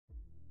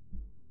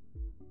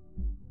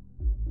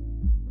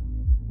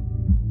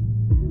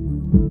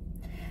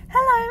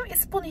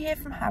it's Bonnie here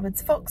from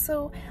Howard's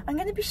Vauxhall. I'm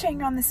going to be showing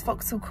around this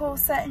Vauxhall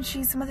Corsa and show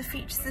you some of the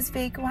features this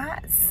vehicle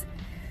has.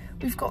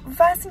 We've got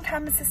reversing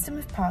camera system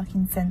with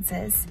parking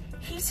sensors,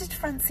 heated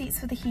front seats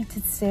with a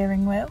heated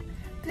steering wheel,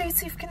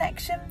 Bluetooth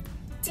connection,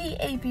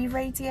 DAB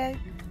radio,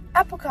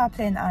 Apple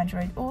CarPlay and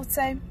Android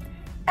Auto,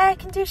 air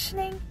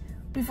conditioning.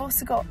 We've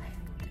also got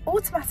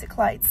automatic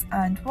lights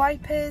and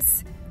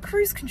wipers,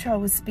 cruise control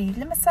with speed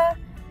limiter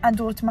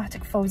and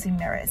automatic folding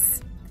mirrors.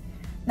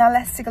 Now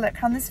let's take a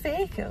look around this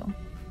vehicle.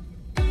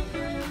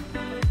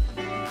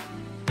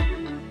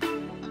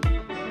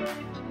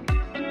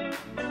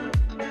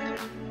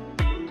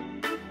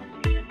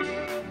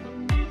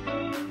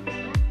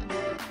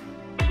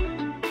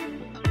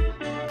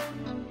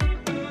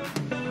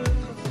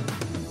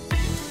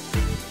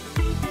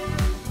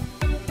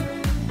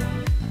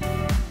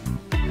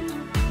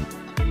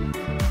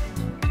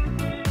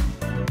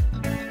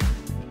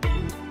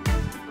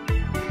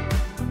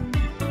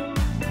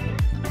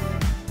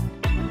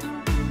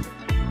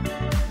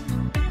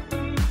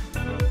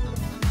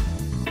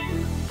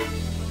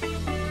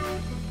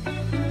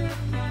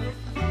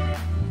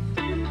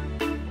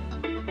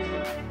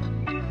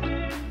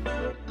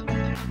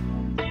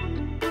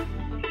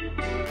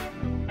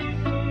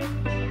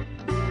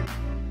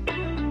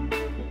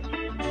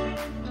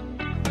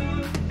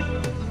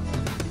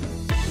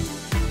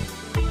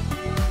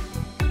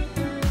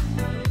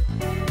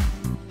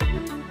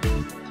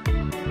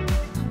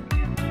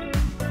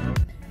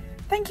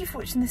 Thank you for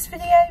watching this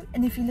video,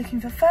 and if you're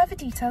looking for further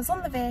details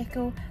on the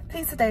vehicle,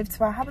 please head over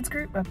to our Howard's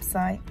Group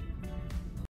website.